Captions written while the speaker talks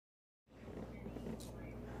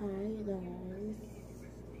Hi guys,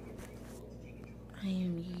 I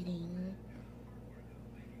am eating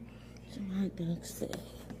some hot dogs today.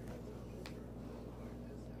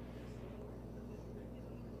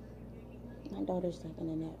 My daughter's taking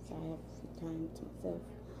a nap, so I have some time to myself.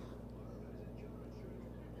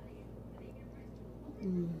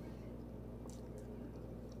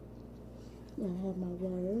 I have my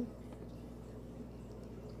water.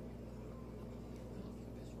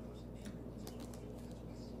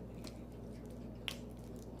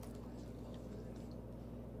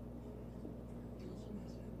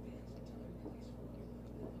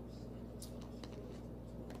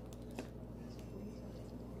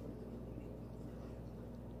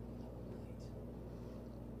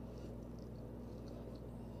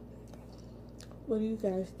 What do you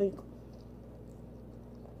guys think?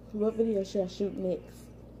 What video should I shoot next?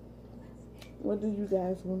 What do you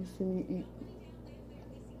guys want to see me eat?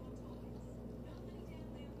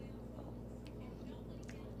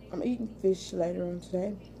 I'm eating fish later on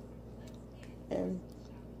today, and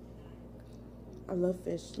I love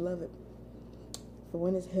fish, love it. For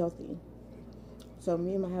when it's healthy. So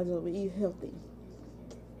me and my husband, we eat healthy.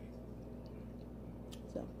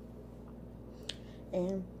 So,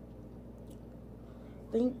 and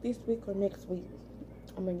I think this week or next week,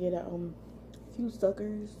 I'm gonna get a few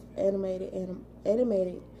suckers, animated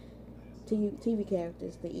TV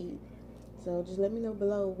characters to eat. So just let me know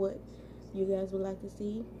below what you guys would like to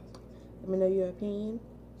see. Let me know your opinion.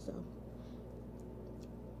 So.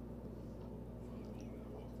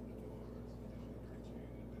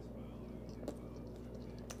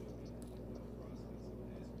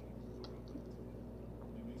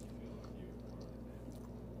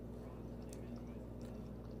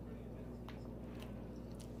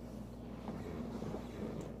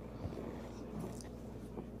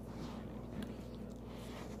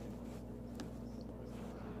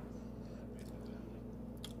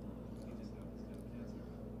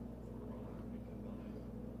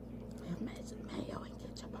 Mayo and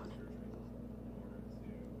ketchup on it.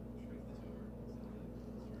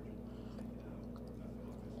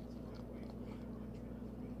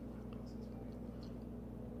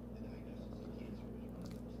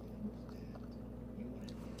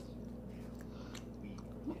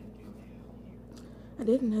 I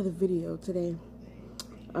did another video today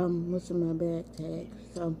with some of my bag tags,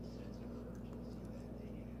 so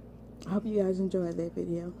I hope you guys enjoyed that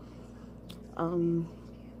video.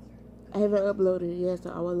 I haven't uploaded it yet, so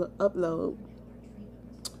I will upload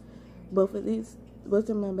both of these, what's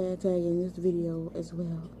in my bag tag in this video as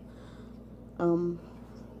well.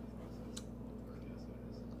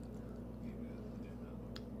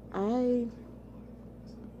 I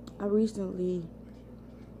recently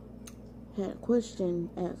had a question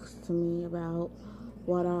asked to me about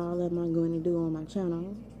what all am I going to do on my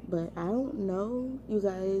channel, but I don't know. You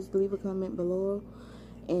guys leave a comment below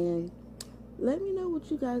and let me know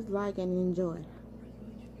what you guys like and enjoy.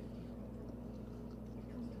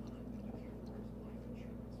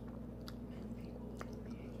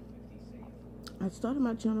 I started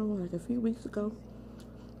my channel like a few weeks ago,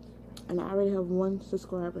 and I already have 1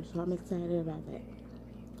 subscriber, so I'm excited about that.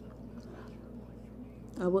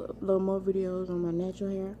 I will upload more videos on my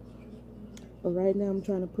natural hair, but right now I'm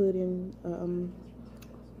trying to put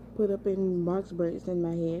up in box braids in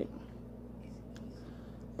my head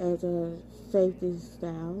as a safety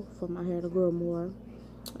style for my hair to grow more.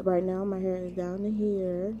 Right now my hair is down to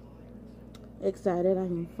here. Excited,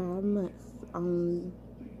 I'm 5 months on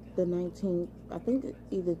the 19th. I think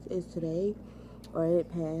either it's today or it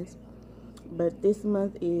passed, but this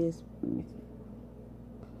month is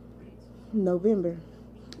November,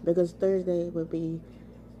 because Thursday will be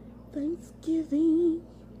Thanksgiving,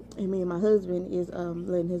 and me and my husband is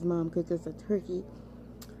letting his mom cook us a turkey,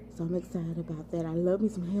 so I'm excited about that. I love me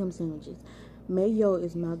some ham sandwiches. Mayo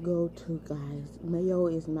is my go-to, guys. Mayo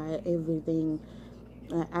is my everything.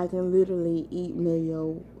 I can literally eat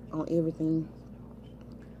mayo on everything.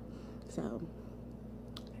 So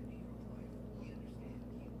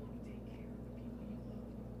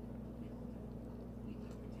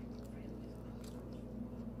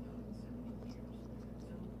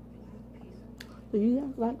do you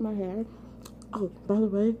guys like my hair? Oh, by the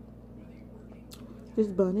way, this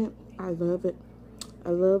bonnet, I love it. I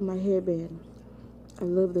love my headband. I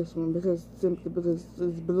love this one simply because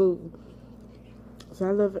it's blue. So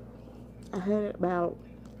I love it. I had it about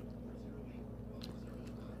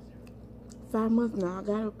 5 months now. I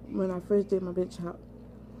got it when I first did my bitch hop.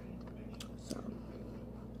 So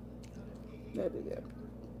that'd be good.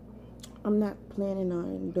 I'm not planning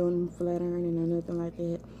on doing flat ironing or nothing like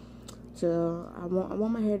that. So I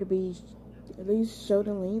want my hair to be at least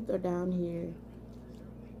shoulder length or down here.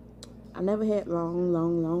 I never had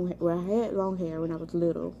long hair. Well, I had long hair when I was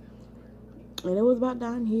little, and it was about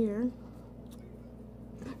down here.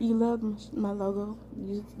 You love my logo?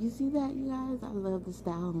 You see that, you guys? I love the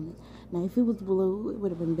style on it. Now, if it was blue, it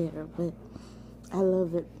would have been better, but I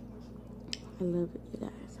love it. I love it, you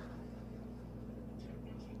guys.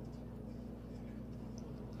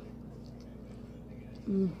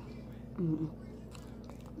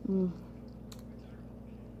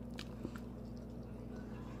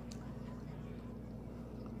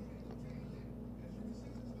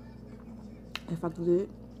 If I could,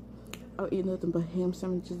 I'll eat nothing but ham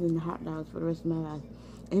sandwiches and hot dogs for the rest of my life.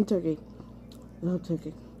 And turkey. Love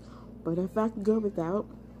turkey. But if I could go without,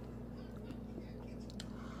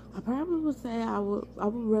 I probably would say I would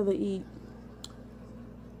rather eat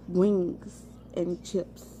wings and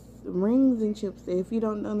chips. Rings and chips. If you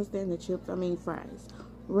don't understand the chips, I mean fries.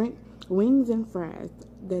 Wings and fries.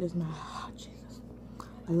 That is my, oh, Jesus.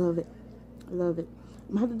 I love it. I love it.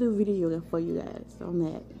 I'm going to have to do a video for you guys on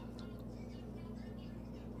that.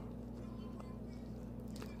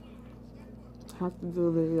 Have to do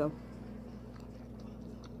a video.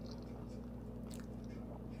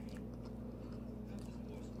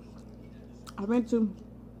 I went to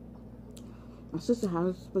my sister's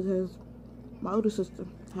house because my older sister's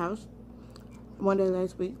house one day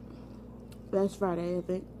last Friday, I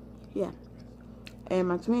think. Yeah. And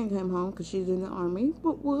my twin came home because she's in the army.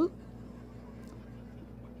 Whoop.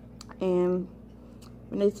 And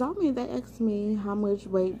when they saw me, they asked me how much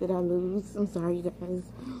weight did I lose. I'm sorry, you guys.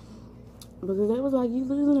 Because they was like, you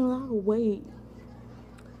losing a lot of weight.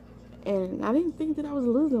 And I didn't think that I was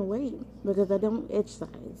losing weight because I don't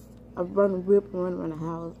exercise. I run around the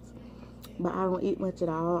house. But I don't eat much at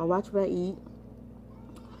all. I watch what I eat.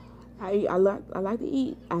 I like to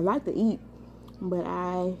eat. I like to eat. But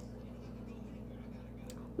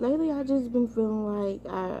lately I just been feeling like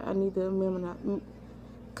I need to remember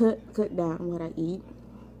cut down what I eat.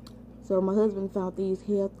 So my husband found these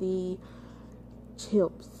healthy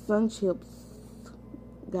chips, sun chips,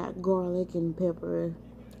 got garlic and pepper,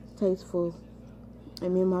 tasteful,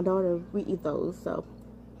 and me and my daughter, we eat those, so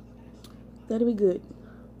that'll be good.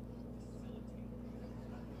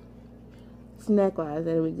 Snack wise,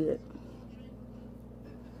 that'll be good.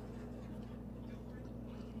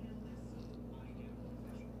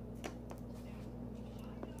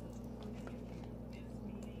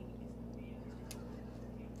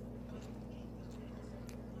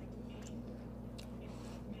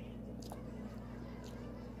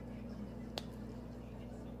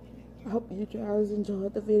 I hope you guys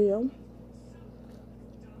enjoyed the video.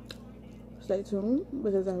 Stay tuned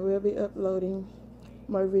because I will be uploading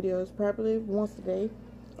more videos probably once a day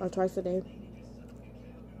or twice a day.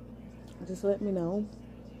 Just let me know.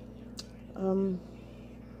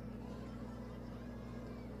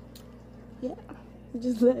 Yeah,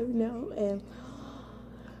 just let me know, and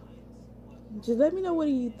just let me know what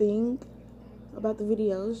do you think about the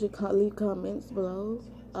videos. You can leave comments below.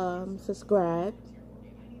 Subscribe.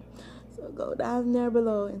 So go down there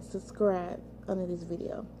below and subscribe under this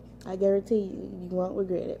video. I guarantee you won't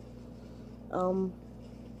regret it.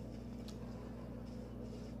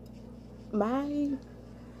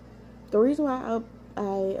 The reason why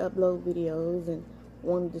I upload videos and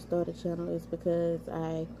wanted to start a channel is because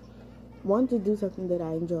I wanted to do something that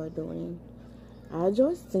I enjoy doing. I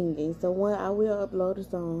enjoy singing, so I will upload a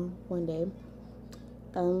song one day.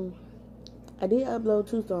 I did upload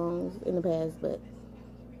 2 songs in the past, but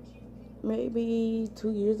maybe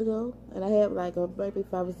 2 years ago, and I had like maybe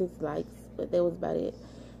 5 or 6 likes, but that was about it.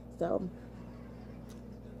 So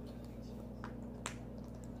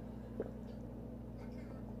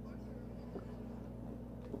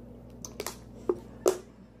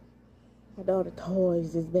my daughter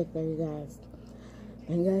Toys is back there, you guys.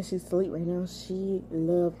 And guys, she's asleep right now. She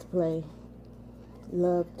loved to play.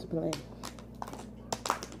 Loved to play.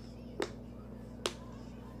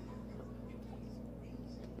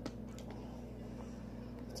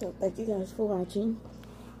 So thank you guys for watching.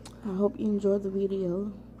 I hope you enjoyed the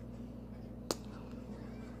video.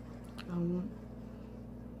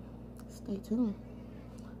 Stay tuned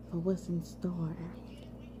for what's in store.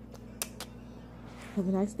 Have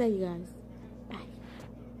a nice day, you guys.